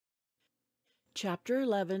Chapter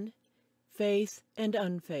 11. Faith and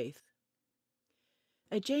Unfaith.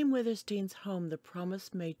 At Jane Withersteen's home, the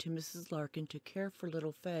promise made to Mrs. Larkin to care for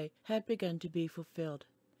little Fay had begun to be fulfilled.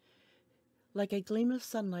 Like a gleam of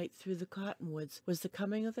sunlight through the cottonwoods was the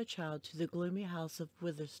coming of the child to the gloomy house of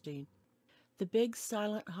Withersteen. The big,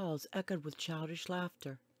 silent halls echoed with childish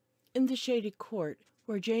laughter. In the shady court,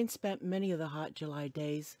 where Jane spent many of the hot July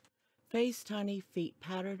days, Fay's tiny feet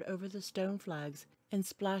pattered over the stone flags and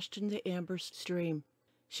splashed in the amber stream.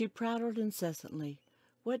 She prattled incessantly.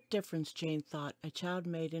 What difference, Jane thought, a child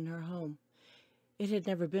made in her home. It had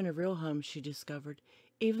never been a real home, she discovered.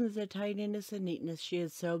 Even the tidiness and neatness she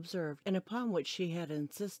had so observed, and upon which she had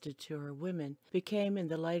insisted to her women, became, in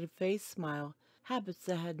the light of Fay's smile, habits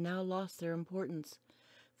that had now lost their importance.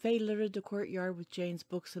 Fay littered the courtyard with Jane's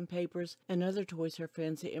books and papers and other toys her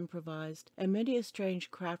fancy improvised, and many a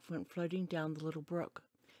strange craft went floating down the little brook.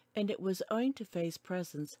 And it was owing to Fay's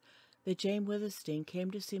presence that Jane Withersteen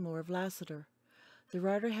came to see more of Lassiter. The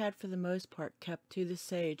writer had for the most part kept to the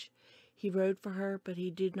sage. He rode for her, but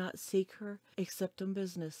he did not seek her except on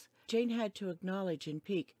business. Jane had to acknowledge in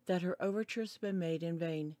pique that her overtures had been made in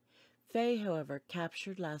vain. Fay, however,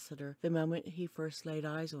 captured Lassiter the moment he first laid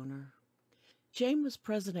eyes on her. Jane was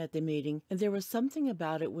present at the meeting, and there was something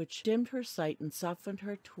about it which dimmed her sight and softened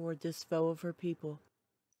her toward this foe of her people.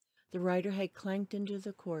 The rider had clanked into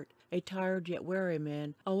the court, a tired yet wary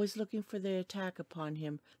man, always looking for the attack upon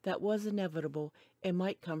him that was inevitable and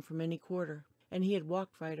might come from any quarter, and he had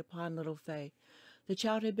walked right upon little Fay. The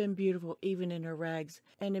child had been beautiful even in her rags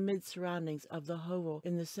and amid surroundings of the hovel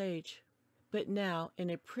in the sage. But now, in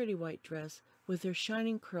a pretty white dress, with her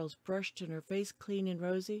shining curls brushed and her face clean and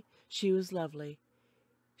rosy, she was lovely.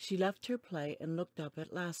 She left her play and looked up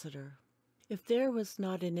at Lassiter. If there was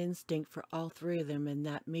not an instinct for all three of them in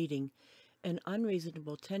that meeting, an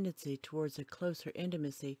unreasonable tendency towards a closer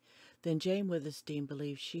intimacy, then Jane Withersteen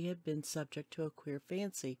believed she had been subject to a queer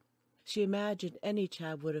fancy. She imagined any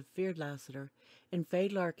child would have feared Lassiter, and Fay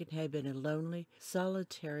Larkin had been a lonely,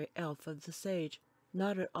 solitary elf of the sage,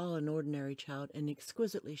 not at all an ordinary child, and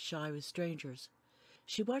exquisitely shy with strangers.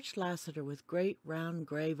 She watched Lassiter with great, round,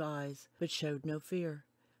 grave eyes, but showed no fear.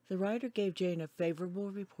 The writer gave Jane a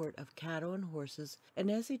favorable report of cattle and horses,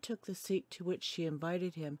 and as he took the seat to which she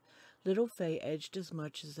invited him, little Fay edged as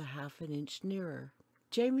much as a half an inch nearer.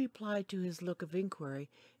 Jane replied to his look of inquiry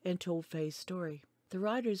and told Fay's story. The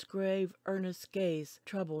writer's grave, earnest gaze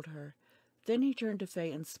troubled her. Then he turned to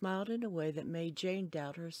Fay and smiled in a way that made Jane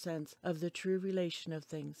doubt her sense of the true relation of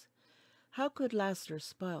things. How could Lassiter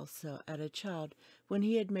smile so at a child when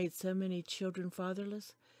he had made so many children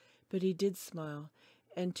fatherless? But he did smile,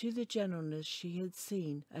 and to the gentleness she had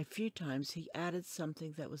seen a few times he added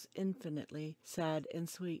something that was infinitely sad and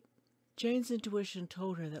sweet. Jane's intuition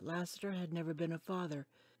told her that Lassiter had never been a father,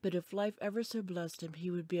 but if life ever so blessed him, he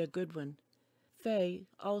would be a good one. Fay,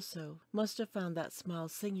 also, must have found that smile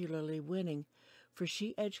singularly winning, for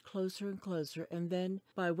she edged closer and closer, and then,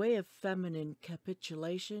 by way of feminine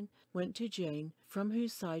capitulation, went to Jane, from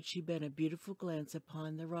whose side she bent a beautiful glance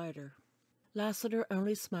upon the writer. Lassiter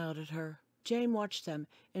only smiled at her. Jane watched them,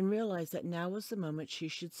 and realized that now was the moment she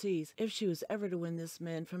should seize, if she was ever to win this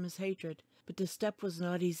man from his hatred. But the step was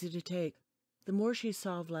not easy to take. The more she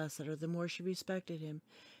saw of Lassiter, the more she respected him,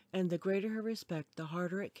 and the greater her respect, the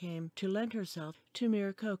harder it came to lend herself to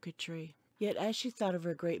mere coquetry. Yet as she thought of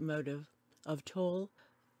her great motive, of toil,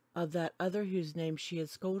 of that other whose name she had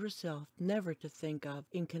schooled herself never to think of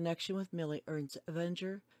in connection with Milly Ernst's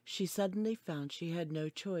avenger, she suddenly found she had no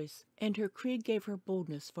choice, and her creed gave her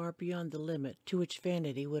boldness far beyond the limit to which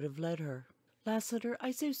vanity would have led her. "Lassiter,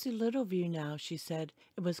 I see so little of you now," she said,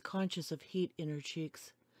 and was conscious of heat in her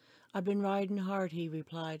cheeks. "I've been riding hard," he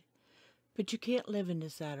replied. "But you can't live in the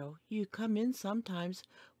saddle. You come in sometimes.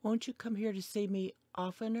 Won't you come here to see me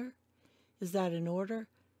oftener?" "Is that an order?"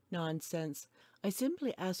 "Nonsense. I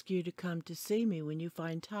simply ask you to come to see me when you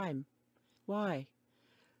find time." "Why?"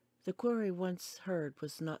 The query once heard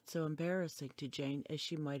was not so embarrassing to Jane as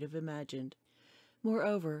she might have imagined.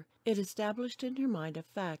 Moreover, it established in her mind a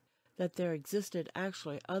fact that there existed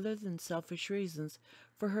actually other than selfish reasons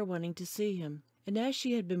for her wanting to see him, and as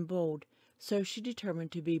she had been bold, so she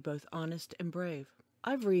determined to be both honest and brave.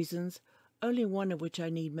 "I've reasons, only one of which I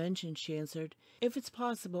need mention," she answered. "If it's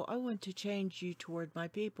possible, I want to change you toward my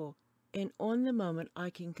people, and on the moment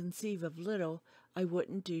I can conceive of little I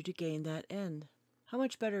wouldn't do to gain that end." How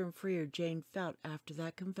much better and freer Jane felt after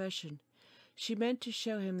that confession. She meant to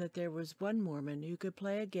show him that there was one Mormon who could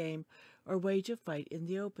play a game or wage a fight in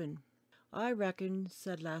the open. "I reckon,"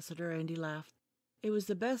 said Lassiter, and he laughed. It was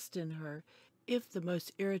the best in her, if the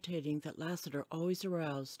most irritating, that Lassiter always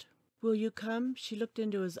aroused. Will you come?" She looked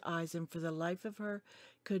into his eyes, and for the life of her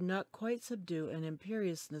could not quite subdue an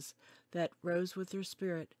imperiousness that rose with her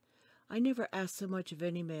spirit. "I never asked so much of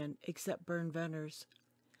any man, except Bern Venners.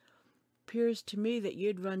 'Pears to me that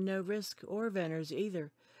you'd run no risk, or Venners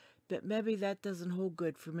either, but mebbe that doesn't hold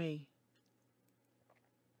good for me."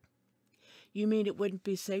 "You mean it wouldn't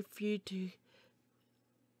be safe for you to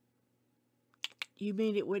You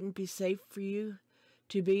mean it wouldn't be safe for you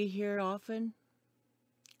to be here often?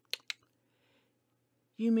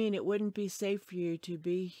 You mean it wouldn't be safe for you to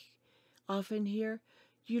be often here?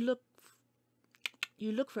 You look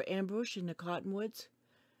for ambush in the cottonwoods?"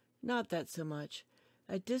 "Not that so much."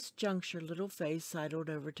 At this juncture, Little Face sidled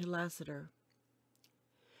over to Lassiter.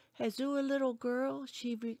 "Has oo a little girl?"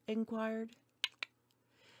 she inquired.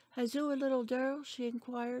 "Has oo a little girl?" she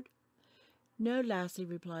inquired. "No, lassie,"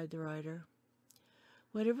 replied the rider.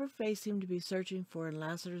 Whatever Face seemed to be searching for in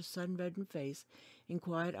Lassiter's sun-reddened face and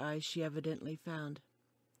quiet eyes, she evidently found.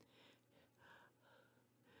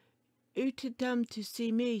 "Oo to come to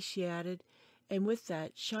see me," she added, and with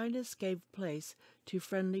that, shyness gave place to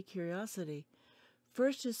friendly curiosity.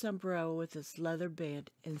 First his sombrero with its leather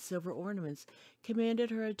band and silver ornaments commanded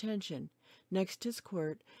her attention, next his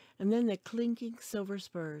quirt, and then the clinking silver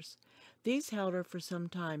spurs. These held her for some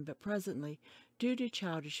time, but presently, due to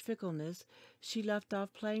childish fickleness, she left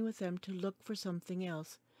off playing with them to look for something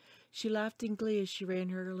else. She laughed in glee as she ran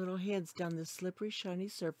her little hands down the slippery, shiny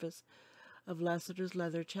surface of Lassiter's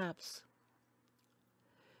leather chaps.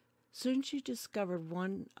 Soon she discovered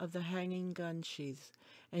one of the hanging gun sheaths,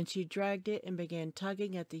 and she dragged it and began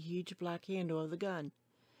tugging at the huge black handle of the gun.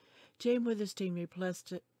 Jane Withersteen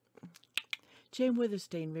repressed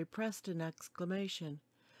an exclamation.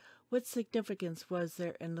 What significance there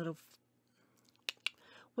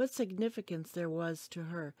was to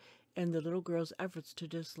her in the little girl's efforts to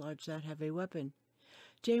dislodge that heavy weapon?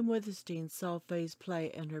 Jane Withersteen saw Faye's play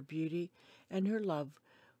and her beauty and her love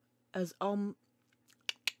as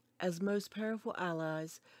most powerful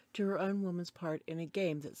allies to her own woman's part in a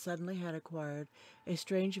game that suddenly had acquired a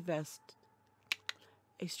strange zest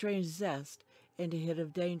and a hint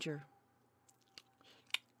of danger.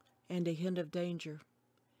 And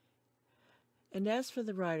as for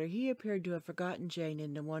the rider, he appeared to have forgotten Jane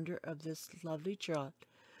in the wonder of this lovely child.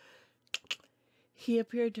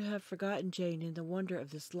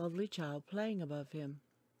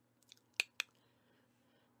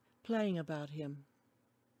 Playing about him.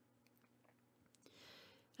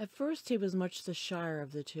 At first he was much the shyer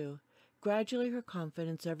of the two. Gradually her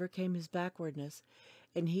confidence overcame his backwardness,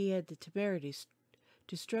 and he had the temerity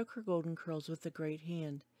to stroke her golden curls with a great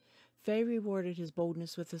hand. Fay rewarded his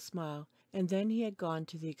boldness with a smile, and then he had gone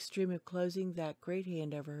to the extreme of closing that great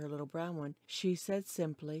hand over her little brown one. She said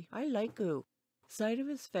simply, "I like oo." Sight of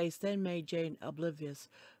his face then made Jane oblivious,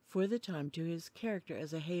 for the time, to his character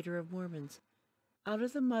as a hater of Mormons. Out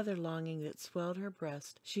of the mother longing that swelled her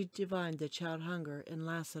breast, she divined the child hunger in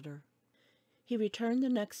Lassiter. He returned the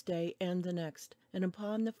next day and the next, and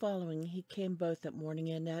upon the following he came both at morning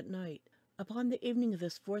and at night. Upon the evening of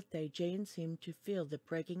this fourth day, Jane seemed to feel the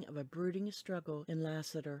breaking of a brooding struggle in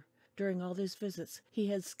Lassiter. During all these visits, he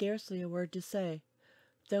had scarcely a word to say,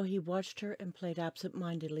 though he watched her and played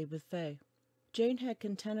absent-mindedly with Fay. Jane had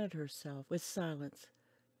contented herself with silence.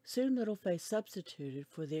 Soon Little Fay substituted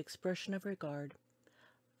for the expression of regard.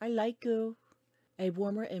 "I like oo." A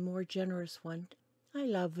warmer and more generous one. "I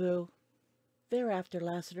love oo." Thereafter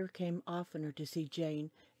Lassiter came oftener to see Jane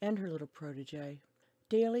and her little protégé.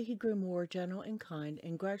 Daily he grew more gentle and kind,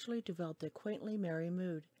 and gradually developed a quaintly merry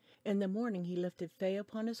mood. In the morning he lifted Fay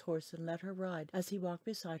upon his horse and let her ride as he walked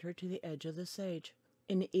beside her to the edge of the sage.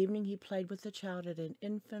 In the evening he played with the child at an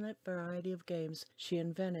infinite variety of games she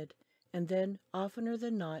invented, and then, oftener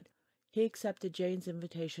than not, he accepted Jane's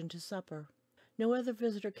invitation to supper. No other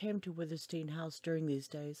visitor came to Withersteen House during these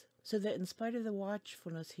days, so that in spite of the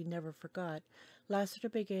watchfulness he never forgot, Lassiter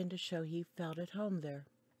began to show he felt at home there.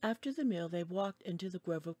 After the meal they walked into the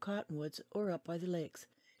grove of cottonwoods or up by the lakes,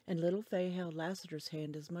 and little Fay held Lassiter's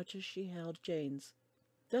hand as much as she held Jane's.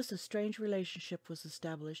 Thus a strange relationship was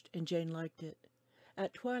established, and Jane liked it.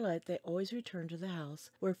 At twilight they always returned to the house,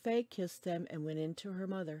 where Fay kissed them and went in to her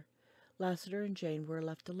mother. Lassiter and Jane were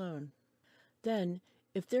left alone. Then,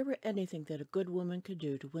 if there were anything that a good woman could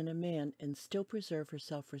do to win a man and still preserve her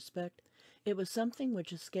self-respect, it was something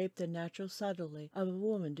which escaped the natural subtlety of a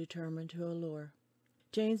woman determined to allure.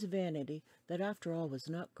 Jane's vanity, that after all was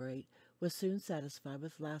not great, was soon satisfied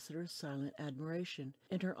with Lassiter's silent admiration,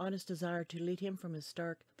 and her honest desire to lead him from his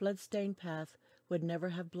dark, blood-stained path would never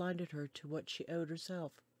have blinded her to what she owed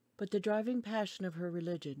herself. But the driving passion of her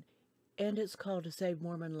religion, and its call to save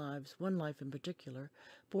Mormon lives, one life in particular,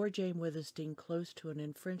 bore Jane Withersteen close to an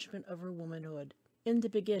infringement of her womanhood. In the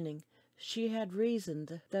beginning, she had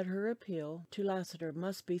reasoned that her appeal to Lassiter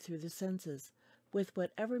must be through the senses. With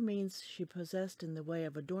whatever means she possessed in the way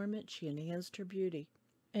of adornment, she enhanced her beauty,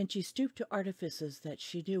 and she stooped to artifices that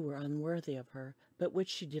she knew were unworthy of her, but which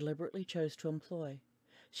she deliberately chose to employ.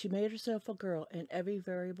 She made herself a girl in every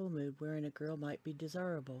variable mood wherein a girl might be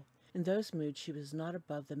desirable. In those moods she was not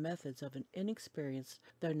above the methods of an inexperienced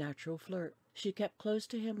though natural flirt. She kept close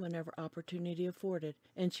to him whenever opportunity afforded,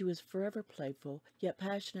 and she was forever playful, yet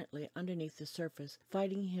passionately underneath the surface,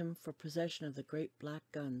 fighting him for possession of the great black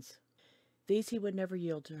guns. These he would never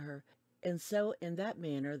yield to her, and so in that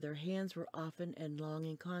manner their hands were often and long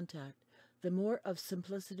in contact. The more of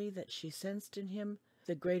simplicity that she sensed in him,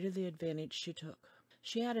 the greater the advantage she took.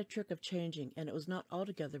 She had a trick of changing, and it was not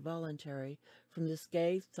altogether voluntary, from this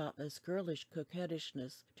gay, thoughtless, girlish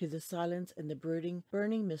coquettishness to the silence and the brooding,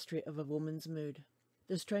 burning mystery of a woman's mood.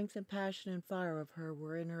 The strength and passion and fire of her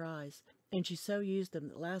were in her eyes, and she so used them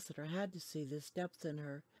that Lassiter had to see this depth in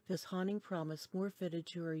her, this haunting promise more fitted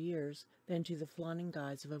to her years than to the flaunting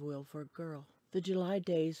guise of a wilful girl. The July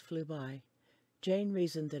days flew by. Jane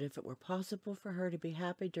reasoned that if it were possible for her to be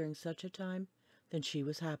happy during such a time, then she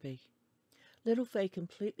was happy. Little Fay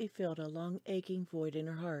completely filled a long aching void in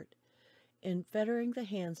her heart. In fettering the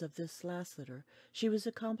hands of this Lassiter, she was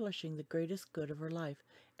accomplishing the greatest good of her life,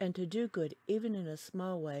 and to do good, even in a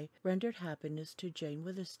small way, rendered happiness to Jane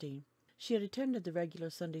Withersteen. She had attended the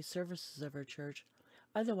regular Sunday services of her church.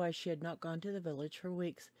 Otherwise she had not gone to the village for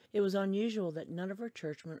weeks. It was unusual that none of her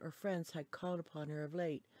churchmen or friends had called upon her of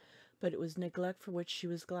late, but it was neglect for which she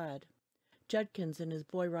was glad. Judkins and his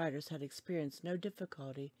boy riders had experienced no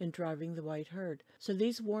difficulty in driving the white herd, so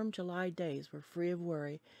these warm July days were free of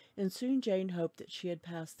worry, and soon Jane hoped that she had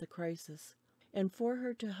passed the crisis. And for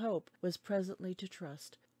her to hope was presently to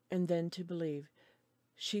trust, and then to believe.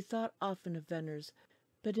 She thought often of Veneers,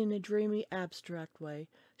 but in a dreamy, abstract way.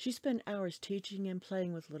 She spent hours teaching and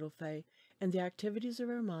playing with little Fay, and the activities of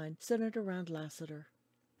her mind centered around Lassiter.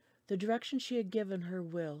 The direction she had given her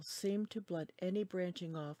will seemed to blunt any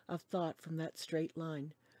branching off of thought from that straight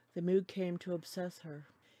line. The mood came to obsess her.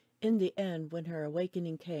 In the end, when her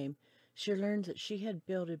awakening came, she learned that she had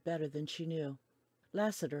builded better than she knew.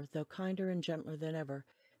 Lassiter, though kinder and gentler than ever,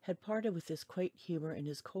 had parted with his quaint humor and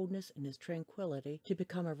his coldness and his tranquillity to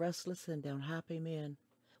become a restless and unhappy man.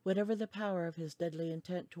 Whatever the power of his deadly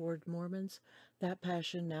intent toward Mormons, that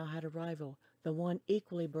passion now had a rival, the one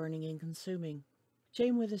equally burning and consuming.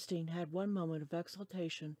 Jane Withersteen had one moment of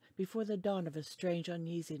exultation before the dawn of a strange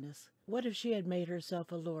uneasiness. What if she had made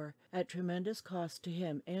herself a lure, at tremendous cost to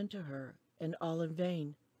him and to her, and all in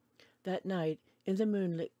vain? That night, in the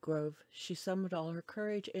moonlit grove, she summoned all her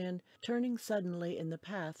courage and, turning suddenly in the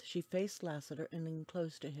path, she faced Lassiter and leaned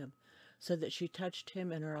close to him, so that she touched him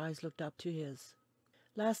and her eyes looked up to his.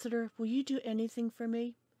 "Lassiter, will you do anything for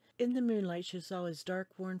me?" In the moonlight she saw his dark,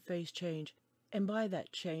 worn face change, and by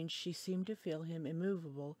that change she seemed to feel him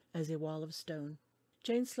immovable as a wall of stone.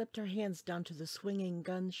 Jane slipped her hands down to the swinging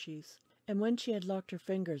gun sheaths, and when she had locked her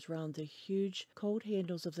fingers round the huge, cold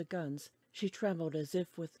handles of the guns, she trembled as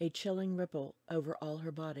if with a chilling ripple over all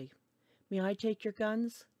her body. "May I take your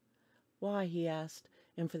guns?" "Why?" he asked,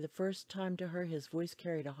 and for the first time to her his voice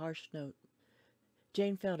carried a harsh note.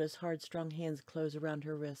 Jane felt his hard, strong hands close around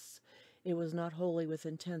her wrists. It was not wholly with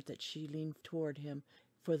intent that she leaned toward him,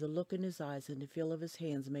 for the look in his eyes and the feel of his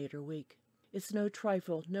hands made her weak. "It's no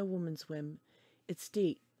trifle, no woman's whim. It's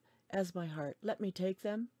deep, as my heart. Let me take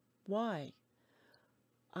them?" "Why?"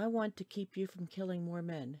 "I want to keep you from killing more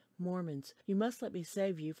men, Mormons. You must let me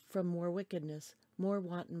save you from more wickedness, more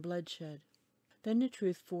wanton bloodshed." Then the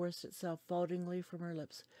truth forced itself falteringly from her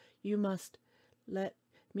lips. "You must let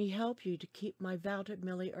me help you to keep my vow to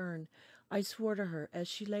Millie Erne. I swore to her, as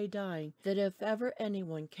she lay dying, that if ever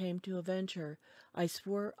anyone came to avenge her, I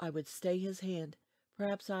swore I would stay his hand.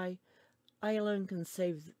 Perhaps I alone can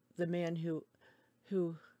save the man who...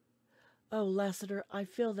 Oh, Lassiter, I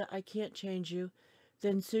feel that I can't change you.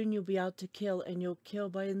 Then soon you'll be out to kill, and you'll kill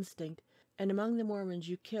by instinct. And among the Mormons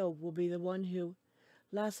you kill will be the one who...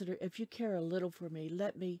 Lassiter, if you care a little for me,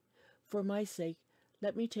 let me, for my sake,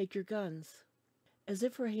 let me take your guns." As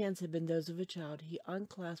if her hands had been those of a child, he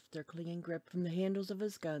unclasped their clinging grip from the handles of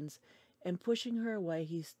his guns, and pushing her away,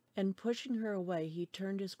 he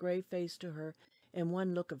turned his grave face to her in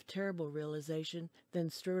one look of terrible realization, then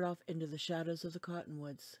strode off into the shadows of the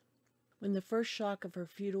cottonwoods. When the first shock of her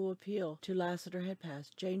futile appeal to Lassiter had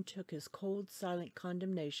passed, Jane took his cold, silent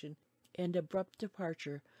condemnation and abrupt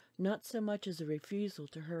departure not so much as a refusal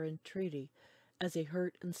to her entreaty, as a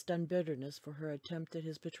hurt and stunned bitterness for her attempt at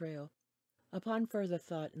his betrayal. Upon further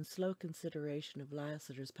thought and slow consideration of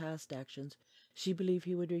Lassiter's past actions, she believed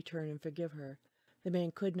he would return and forgive her. The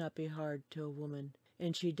man could not be hard to a woman,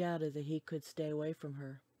 and she doubted that he could stay away from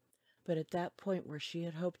her. But at that point where she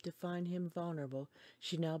had hoped to find him vulnerable,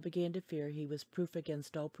 she now began to fear he was proof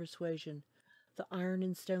against all persuasion. The iron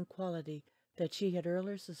and stone quality that she had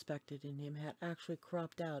earlier suspected in him had actually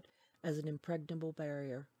cropped out as an impregnable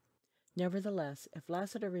barrier. Nevertheless, if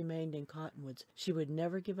Lassiter remained in Cottonwoods, she would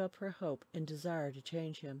never give up her hope and desire to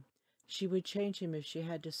change him. She would change him if she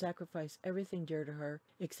had to sacrifice everything dear to her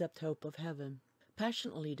except hope of heaven.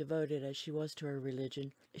 Passionately devoted as she was to her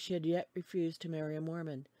religion, she had yet refused to marry a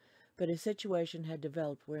Mormon. But a situation had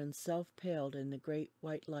developed wherein self paled in the great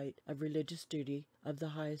white light of religious duty of the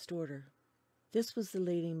highest order. This was the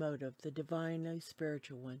leading motive, the divinely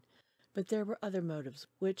spiritual one. But there were other motives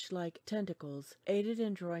which, like tentacles, aided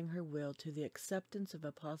in drawing her will to the acceptance of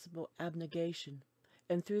a possible abnegation.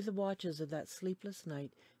 And through the watches of that sleepless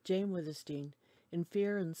night, Jane Withersteen, in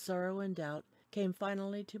fear and sorrow and doubt, came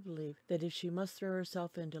finally to believe that if she must throw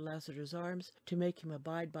herself into Lassiter's arms to make him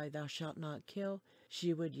abide by "Thou shalt not kill,"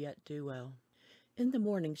 she would yet do well. In the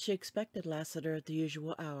morning she expected Lassiter at the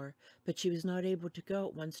usual hour, but she was not able to go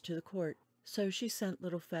at once to the court, so she sent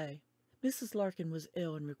little Fay. Mrs. Larkin was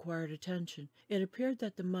ill and required attention. It appeared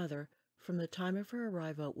that the mother, from the time of her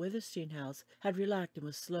arrival at Withersteen House, had relaxed and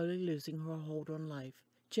was slowly losing her hold on life.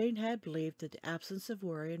 Jane had believed that the absence of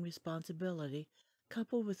worry and responsibility,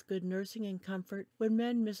 coupled with good nursing and comfort, would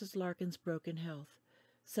mend Mrs. Larkin's broken health.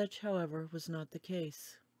 Such, however, was not the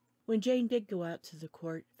case. When Jane did go out to the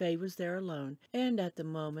court, Fay was there alone, and at the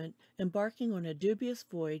moment embarking on a dubious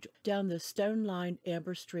voyage down the stone-lined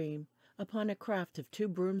amber stream, upon a craft of 2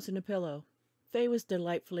 brooms and a pillow. Fay was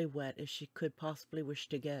delightfully wet as she could possibly wish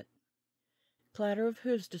to get. Clatter of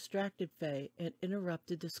hoofs distracted Fay and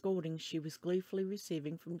interrupted the scolding she was gleefully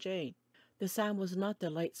receiving from Jane. The sound was not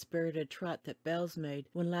the light-spirited trot that Bells made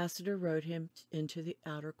when Lassiter rode him into the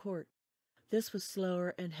outer court. This was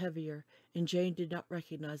slower and heavier, and Jane did not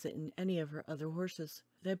recognize it in any of her other horses.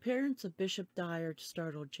 The appearance of Bishop Dyer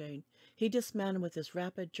startled Jane. He dismounted with his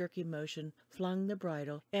rapid, jerky motion, flung the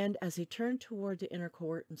bridle, and as he turned toward the inner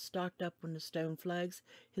court and stalked up on the stone flags,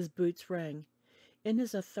 his boots rang. In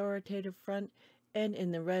his authoritative front, and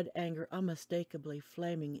in the red anger unmistakably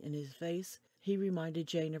flaming in his face, he reminded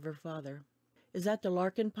Jane of her father. "Is that the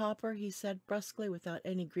Larkin pauper?" he said brusquely, without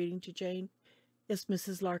any greeting to Jane. "It's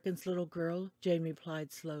Mrs. Larkin's little girl," Jane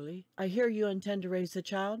replied slowly. "I hear you intend to raise the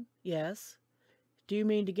child?" "Yes." "Do you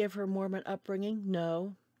mean to give her Mormon upbringing?"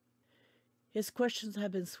 "No." His questions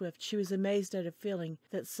had been swift. She was amazed at a feeling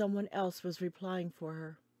that someone else was replying for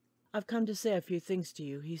her. "I've come to say a few things to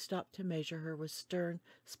you." He stopped to measure her with stern,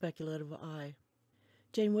 speculative eye.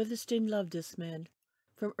 Jane Withersteen loved this man.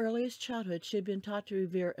 From earliest childhood she had been taught to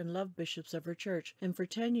revere and love bishops of her church, and for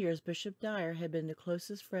 10 years Bishop Dyer had been the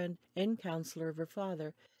closest friend and counselor of her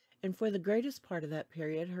father, and for the greatest part of that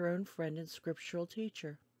period her own friend and scriptural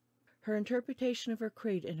teacher. Her interpretation of her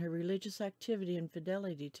creed and her religious activity and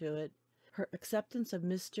fidelity to it, her acceptance of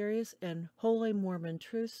mysterious and wholly Mormon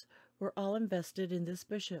truths, were all invested in this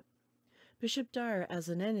bishop. Bishop Dyer, as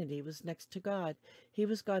an entity, was next to God. He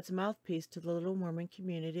was God's mouthpiece to the little Mormon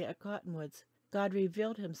community at Cottonwoods. God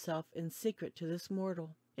revealed himself in secret to this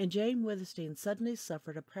mortal, and Jane Withersteen suddenly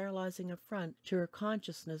suffered a paralyzing affront to her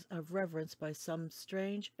consciousness of reverence by some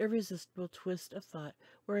strange, irresistible twist of thought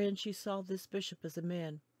wherein she saw this bishop as a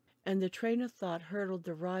man, and the train of thought hurtled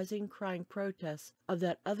the rising, crying protests of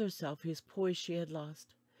that other self whose poise she had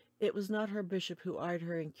lost. It was not her bishop who eyed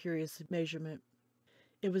her in curious measurement.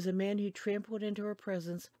 It was a man who trampled into her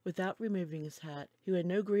presence without removing his hat, who had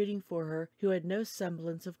no greeting for her, who had no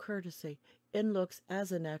semblance of courtesy. In looks,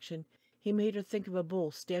 as in action, he made her think of a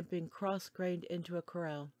bull stamping cross-grained into a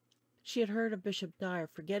corral. She had heard of Bishop Dyer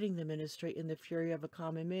forgetting the ministry in the fury of a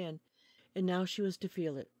common man, and now she was to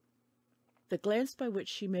feel it. The glance by which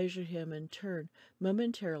she measured him in turn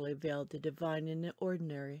momentarily veiled the divine in the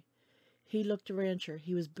ordinary. He looked a rancher.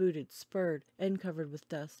 He was booted, spurred, and covered with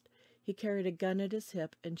dust. He carried a gun at his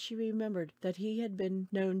hip, and she remembered that he had been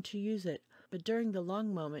known to use it. But during the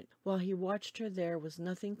long moment, while he watched her, there was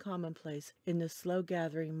nothing commonplace in the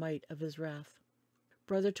slow-gathering might of his wrath.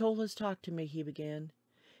 "Brother Toll has talked to me," he began.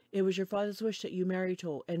 "It was your father's wish that you marry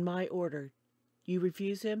Toll, and my order. You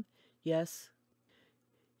refuse him?" "Yes."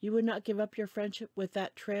 "You would not give up your friendship with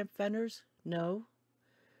that tramp Fenners?" "No."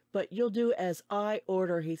 "But you'll do as I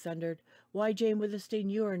order," he thundered. "Why, Jane Withersteen,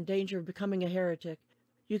 you are in danger of becoming a heretic.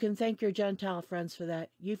 You can thank your Gentile friends for that.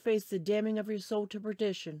 You face the damning of your soul to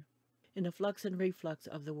perdition." In the flux and reflux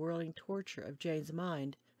of the whirling torture of Jane's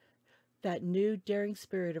mind, that new, daring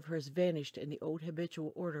spirit of hers vanished in the old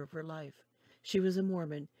habitual order of her life. She was a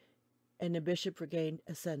Mormon, and the bishop regained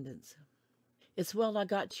ascendance. "It's well I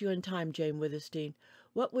got to you in time, Jane Withersteen.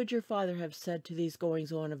 What would your father have said to these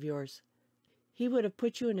goings-on of yours?" "He would have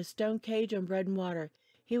put you in a stone cage on bread and water.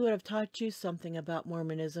 He would have taught you something about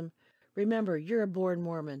Mormonism. Remember, you're a born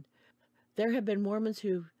Mormon. There have been Mormons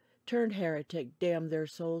who turned heretic, damn their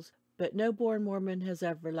souls, but no born Mormon has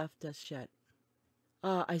ever left us yet."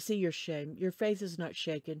 "Ah, I see your shame. Your faith is not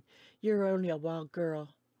shaken. You're only a wild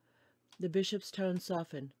girl." The bishop's tone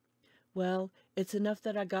softened. "Well, it's enough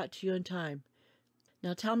that I got to you in time.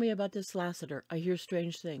 Now tell me about this Lassiter. I hear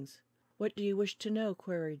strange things." "What do you wish to know?"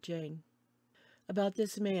 queried Jane. "About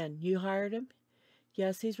this man. You hired him?"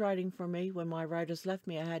 "Yes, he's writing for me. When my writers left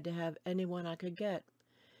me, I had to have anyone I could get."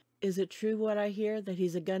 "Is it true what I hear, that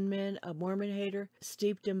he's a gunman, a Mormon hater,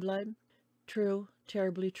 steeped in blood?" "True.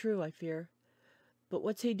 Terribly true, I fear." "But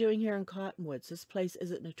what's he doing here in Cottonwoods? This place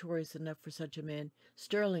isn't notorious enough for such a man.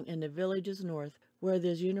 Sterling and the villages north, where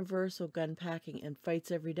there's universal gun packing and fights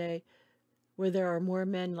every day, where there are more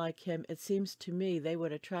men like him, it seems to me they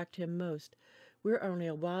would attract him most. We're only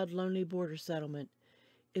a wild, lonely border settlement.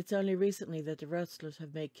 It's only recently that the rustlers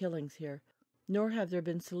have made killings here. Nor have there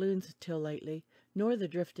been saloons till lately, nor the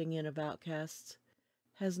drifting in of outcasts.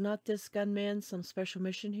 Has not this gunman some special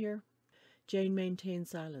mission here?" Jane maintained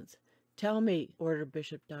silence. "Tell me," ordered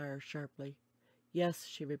Bishop Dyer sharply. "Yes,"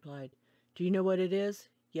 she replied. "Do you know what it is?"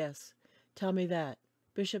 "Yes." "Tell me that."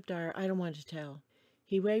 "Bishop Dyer, I don't want to tell."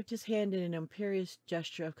 He waved his hand in an imperious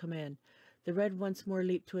gesture of command. The red once more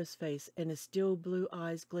leaped to his face, and his steel blue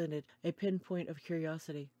eyes glinted, a pinpoint of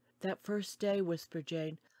curiosity. "That first day," whispered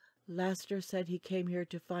Jane, "Lassiter said he came here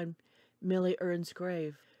to find Millie Ern's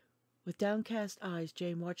grave." With downcast eyes,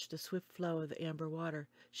 Jane watched the swift flow of the amber water.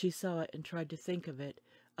 She saw it and tried to think of it,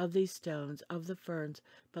 of these stones, of the ferns,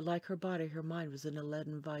 but like her body, her mind was in a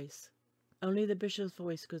leaden vice. Only the bishop's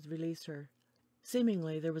voice could release her.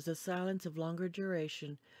 Seemingly, there was a silence of longer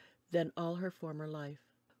duration than all her former life.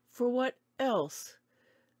 "For what else?"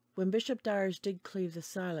 When Bishop Dyer's did cleave the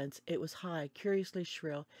silence, it was high, curiously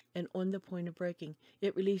shrill, and on the point of breaking.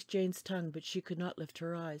 It released Jane's tongue, but she could not lift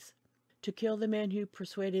her eyes. "To kill the man who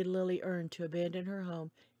persuaded Lily Ern to abandon her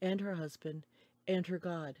home and her husband and her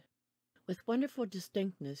God." With wonderful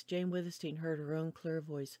distinctness, Jane Withersteen heard her own clear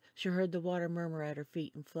voice. She heard the water murmur at her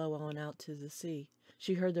feet and flow on out to the sea.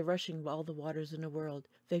 She heard the rushing of all the waters in the world.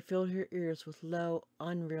 They filled her ears with low,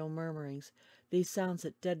 unreal murmurings, these sounds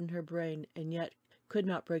that deadened her brain and yet could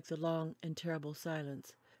not break the long and terrible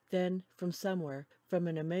silence. Then, from somewhere, from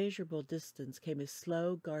an immeasurable distance, came a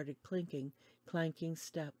slow, guarded, clanking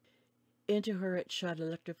step. Into her it shot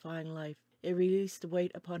electrifying life. It released the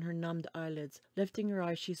weight upon her numbed eyelids. Lifting her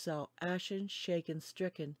eyes, she saw, ashen, shaken,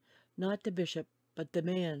 stricken, not the bishop, but the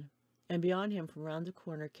man. And beyond him, from round the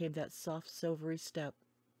corner, came that soft, silvery step.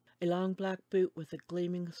 A long black boot with a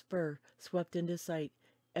gleaming spur swept into sight,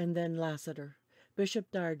 and then Lassiter. Bishop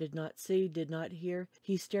Dyer did not see, did not hear.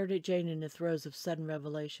 He stared at Jane in the throes of sudden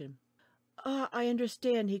revelation. "Ah, I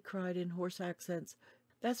understand," he cried in hoarse accents.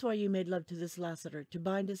 "That's why you made love to this Lassiter, to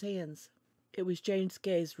bind his hands." It was Jane's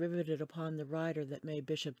gaze riveted upon the rider that made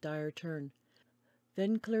Bishop Dyer turn.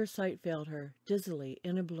 Then clear sight failed her. Dizzily,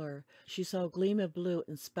 in a blur, she saw a gleam of blue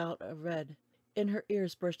and spout of red. In her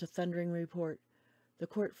ears burst a thundering report. The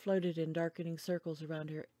court floated in darkening circles around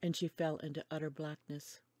her, and she fell into utter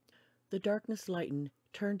blackness. The darkness lightened,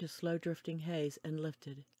 turned to slow drifting haze, and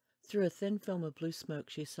lifted. Through a thin film of blue smoke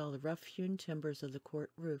she saw the rough-hewn timbers of the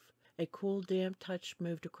court roof. A cool, damp touch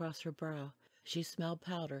moved across her brow. She smelled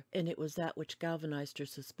powder, and it was that which galvanized her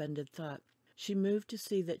suspended thought. She moved to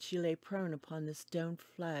see that she lay prone upon the stone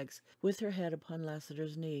flags, with her head upon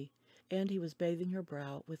Lassiter's knee, and he was bathing her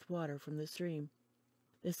brow with water from the stream.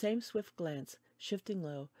 The same swift glance, shifting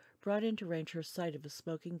low, brought into range her sight of a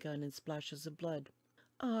smoking gun and splashes of blood.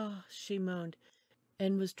 "Ah," she moaned,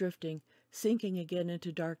 and was drifting, sinking again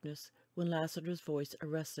into darkness, when Lassiter's voice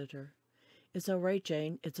arrested her. "It's all right,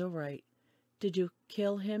 Jane, it's all right." "Did you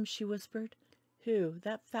kill him?" she whispered. "Who?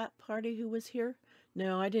 That fat party who was here?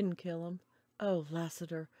 No, I didn't kill him." "Oh,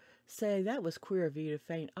 Lassiter. Say, that was queer of you to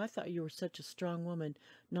faint. I thought you were such a strong woman,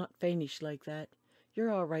 not faintish like that.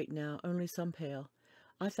 You're all right now, only some pale.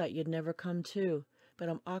 I thought you'd never come to, but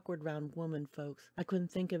I'm awkward round woman folks. I couldn't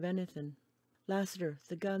think of anything." "Lassiter,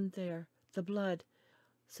 the gun there, the blood.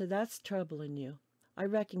 So that's troubling you. I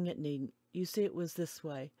reckon it needn't. You see, it was this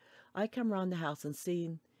way. I come round the house and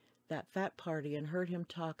seen that fat party and heard him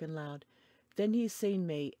talking loud. Then he seen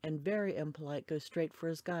me, and very impolite, go straight for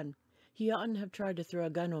his gun. He oughtn't have tried to throw a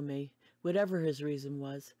gun on me, whatever his reason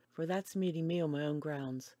was, for that's meeting me on my own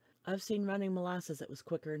grounds. I've seen running molasses that was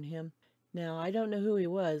quicker than him. Now, I don't know who he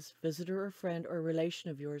was, visitor or friend or relation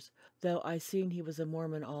of yours, though I seen he was a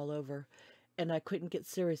Mormon all over, and I couldn't get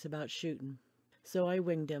serious about shooting. So I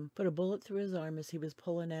winged him, put a bullet through his arm as he was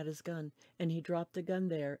pulling at his gun, and he dropped the gun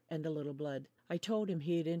there and a little blood. I told him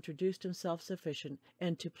he had introduced himself sufficient,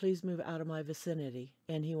 and to please move out of my vicinity,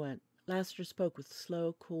 and he went. Lassiter spoke with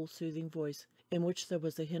slow, cool, soothing voice, in which there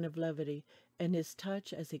was a hint of levity, and his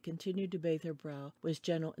touch, as he continued to bathe her brow, was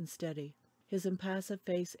gentle and steady. His impassive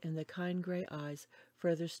face and the kind gray eyes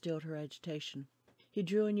further stilled her agitation. He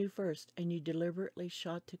drew on you first, and you deliberately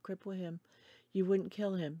shot to cripple him. You wouldn't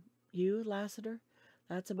kill him. You, Lassiter?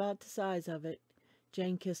 That's about the size of it.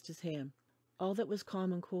 Jane kissed his hand. All that was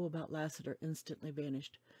calm and cool about Lassiter instantly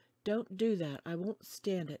vanished. Don't do that. I won't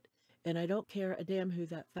stand it. And I don't care a damn who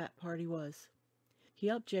that fat party was. He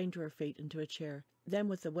helped Jane to her feet into a chair. Then,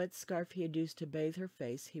 with the wet scarf he had used to bathe her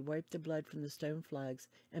face, he wiped the blood from the stone flags,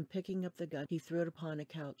 and picking up the gun, he threw it upon a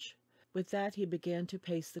couch. With that he began to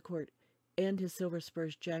pace the court, and his silver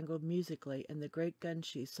spurs jangled musically, and the great gun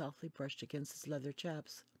sheath softly brushed against his leather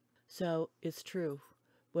chaps. So, it's true,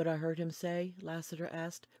 what I heard him say? Lassiter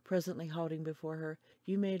asked, presently halting before her.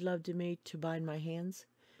 You made love to me to bind my hands?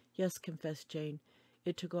 Yes, confessed Jane.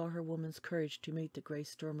 It took all her woman's courage to meet the gray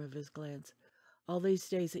storm of his glance. All these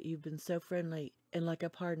days that you've been so friendly and like a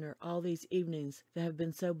partner, all these evenings that have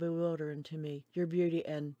been so bewildering to me, your beauty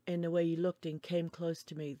and the way you looked and came close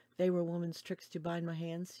to me, they were woman's tricks to bind my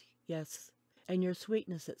hands? Yes. And your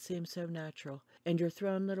sweetness that seemed so natural, and your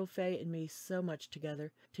throwing little Fay and me so much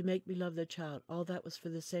together, to make me love the child, all that was for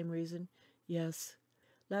the same reason? Yes.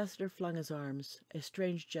 Lassiter flung his arms, a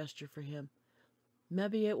strange gesture for him.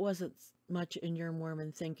 Maybe it wasn't much in your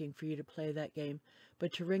Mormon thinking for you to play that game,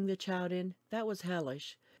 but to ring the child in, that was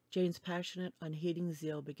hellish. Jane's passionate, unheeding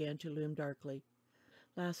zeal began to loom darkly.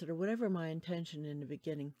 Lassiter, whatever my intention in the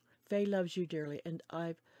beginning, Fay loves you dearly, and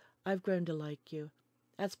I've grown to like you.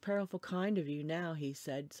 That's powerful kind of you now, he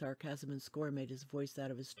said. Sarcasm and scorn made his voice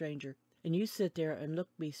that of a stranger. And you sit there and look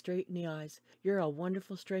me straight in the eyes. You're a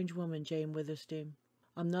wonderful strange woman, Jane Withersteen.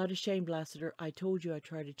 I'm not ashamed, Lassiter. I told you I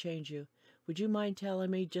tried to change you. Would you mind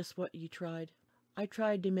telling me just what you tried? I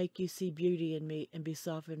tried to make you see beauty in me and be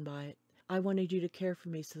softened by it. I wanted you to care for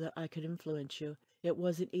me so that I could influence you. It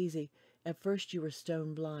wasn't easy. At first you were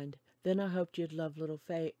stone blind. Then I hoped you'd love little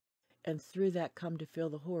Fay, and through that come to feel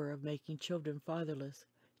the horror of making children fatherless.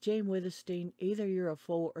 Jane Withersteen, either you're a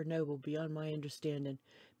fool or noble beyond my understanding.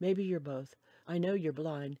 Maybe you're both. I know you're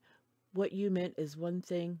blind. What you meant is one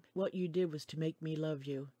thing. What you did was to make me love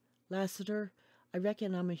you. Lassiter, I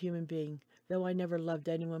reckon I'm a human being, though I never loved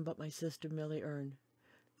anyone but my sister Millie Erne.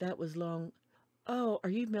 That was long. Oh, are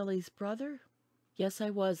you Millie's brother? Yes, I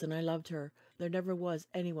was, and I loved her. There never was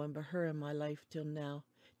anyone but her in my life till now.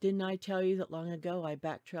 Didn't I tell you that long ago I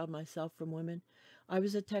backtrailed myself from women? I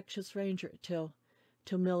was a Texas Ranger till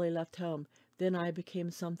Millie left home. Then I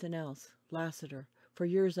became something else, Lassiter. For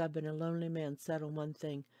years I've been a lonely man set on one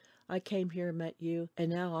thing. I came here and met you, and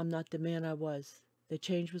now I'm not the man I was. The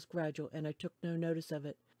change was gradual, and I took no notice of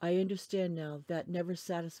it. I understand now that never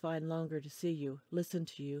satisfying longer to see you, listen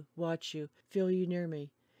to you, watch you, feel you near me.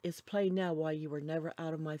 It's plain now why you were never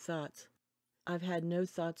out of my thoughts. I've had no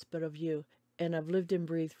thoughts but of you, and I've lived and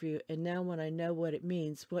breathed for you, and now when I know what it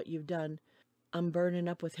means, what you've done, I'm burning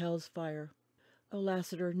up with hell's fire. Oh,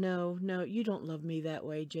 Lassiter, no, you don't love me that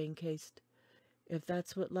way, Jane cased. If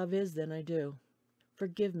that's what love is, then I do.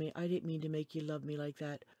 Forgive me, I didn't mean to make you love me like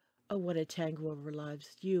that. Oh, what a tangle of our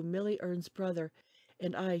lives. You, Millie Erne's brother,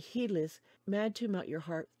 and I, heedless, mad to melt your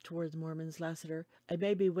heart towards Mormons, Lassiter. I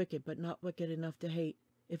may be wicked, but not wicked enough to hate.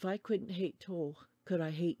 If I couldn't hate Toll, could I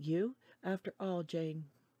hate you? After all, Jane,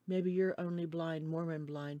 maybe you're only blind, Mormon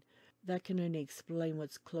blind. That can only explain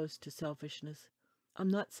what's close to selfishness. I'm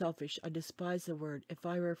not selfish. I despise the word. If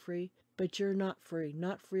I were free, but you're not free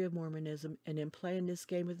of Mormonism, and in playing this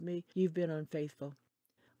game with me, you've been unfaithful.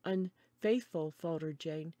 Unfaithful, faltered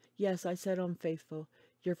Jane. Yes, I said unfaithful.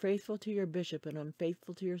 You're faithful to your bishop and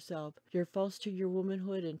unfaithful to yourself. You're false to your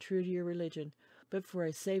womanhood and true to your religion. But for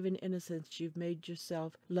a saving innocence you've made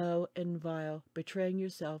yourself low and vile, betraying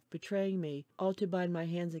yourself, betraying me, all to bind my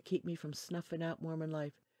hands and keep me from snuffing out Mormon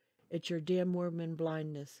life. It's your damn Mormon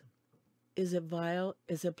blindness. Is it vile?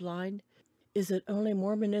 Is it blind? Is it only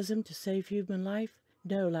Mormonism to save human life?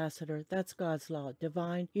 No, Lassiter, that's God's law,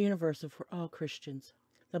 divine, universal for all Christians.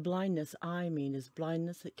 The blindness I mean is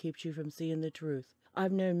blindness that keeps you from seeing the truth.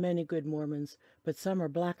 I've known many good Mormons, but some are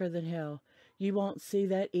blacker than hell. You won't see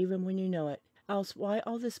that even when you know it. Else why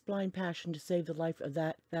all this blind passion to save the life of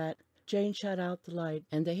that? Jane shut out the light,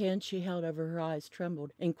 and the hand she held over her eyes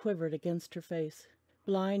trembled and quivered against her face.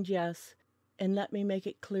 Blind, yes, and let me make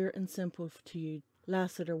it clear and simple to you,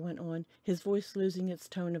 Lassiter went on, his voice losing its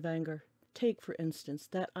tone of anger. Take, for instance,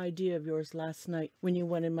 that idea of yours last night when you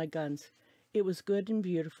wanted my guns. It was good and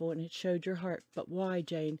beautiful, and it showed your heart. But why,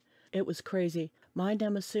 Jane? It was crazy. Mind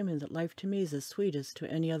I'm assuming that life to me is as sweet as to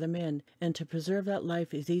any other man, and to preserve that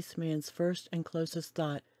life is each man's first and closest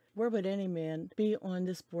thought. Where would any man be on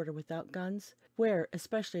this border without guns? Where,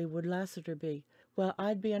 especially, would Lassiter be? Well,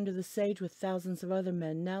 I'd be under the sage with thousands of other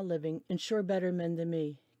men now living, and sure better men than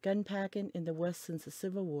me. Gun packing in the West since the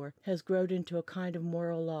Civil War has grown into a kind of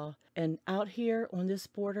moral law, and out here on this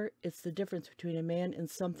border, it's the difference between a man and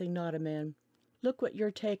something not a man. Look what you're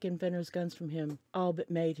taking Venner's guns from him, all but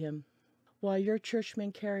made him. Why, your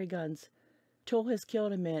churchmen carry guns. Toll has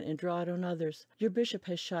killed a man and drawn on others. Your bishop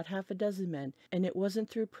has shot half a dozen men, and it wasn't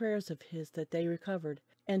through prayers of his that they recovered.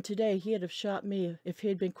 And today he'd have shot me if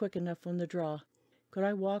he'd been quick enough on the draw. Could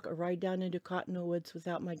I walk or ride down into Cottonwoods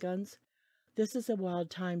without my guns? This is a wild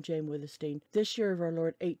time, Jane Withersteen, this year of our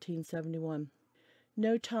Lord 1871.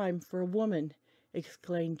 No time for a woman,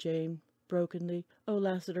 exclaimed Jane brokenly. Oh,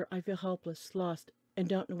 Lassiter, I feel helpless, lost, and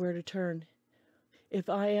don't know where to turn. If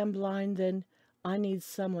I am blind, then I need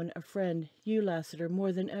someone, a friend, you, Lassiter,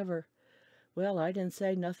 more than ever. Well, I didn't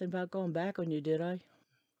say nothing about going back on you, did I?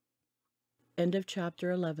 End of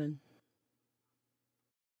chapter 11.